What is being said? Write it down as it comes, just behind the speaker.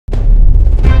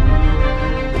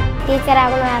Teacher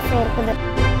ஆகணும் ஆசை இருக்குது.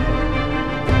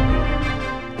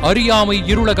 அறியாமை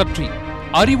இருளகற்றி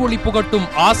அறிவொளி புகட்டும்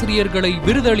ஆசிரியர்களை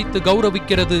விருதளித்து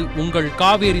கௌரவிக்கிறது உங்கள்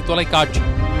காவேரி தொலைக்காட்சி.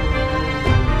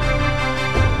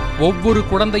 ஒவ்வொரு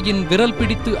குழந்தையின் விரல்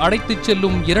பிடித்து அழைத்துச்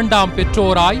செல்லும் இரண்டாம்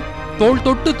பெற்றோராய், தோள்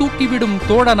தொட்டு தூக்கிவிடும்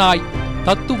தோழனாய்,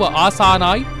 தத்துவ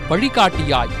ஆசானாய்,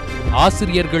 வழிகாட்டியாய்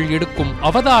ஆசிரியர்கள் எடுக்கும்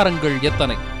அவதாரங்கள்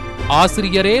எத்தனை!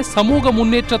 ஆசிரியரே சமூக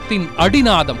முன்னேற்றத்தின்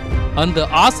அடிநாதம். அந்த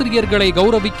ஆசிரியர்களை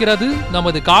கௌரவிக்கிறது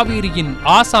நமது காவேரியின்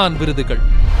ஆசான் விருதுகள்.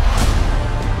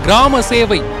 கிராம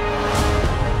சேவை,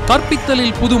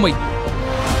 கற்பித்தலில் புதுமை,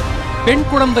 பெண்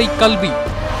குழந்தை கல்வி,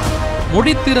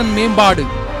 மொழித்திறன் மேம்பாடு,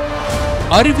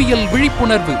 அறிவியல்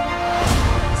விழிப்புணர்வு,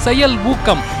 செயல்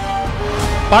ஊக்கம்,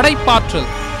 படைப்பாற்றல்,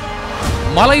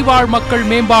 மலைவாழ் மக்கள்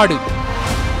மேம்பாடு,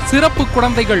 சிறப்பு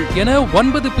குழந்தைகள் என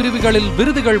 9 பிரிவுகளில்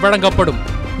விருதுகள் வழங்கப்படும்.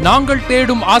 நாங்கள்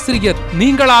தேடும் ஆசிரியர்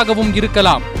நீங்களாகவும்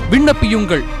இருக்கலாம்.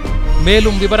 விண்ணப்பியுங்கள்.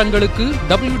 மேலும் விவரங்களுக்கு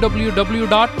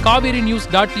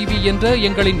www.kaverinews.tv என்ற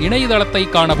எங்களின் இணையதளத்தை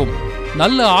காணவும்.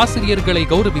 நல்ல ஆசிரியர்களை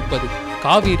கௌரவிப்பது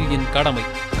காவேரியின் கடமை.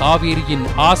 காவேரியின்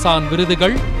ஆசான்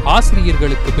விருதுகள்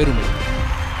ஆசிரியர்களுக்கு பெருமை.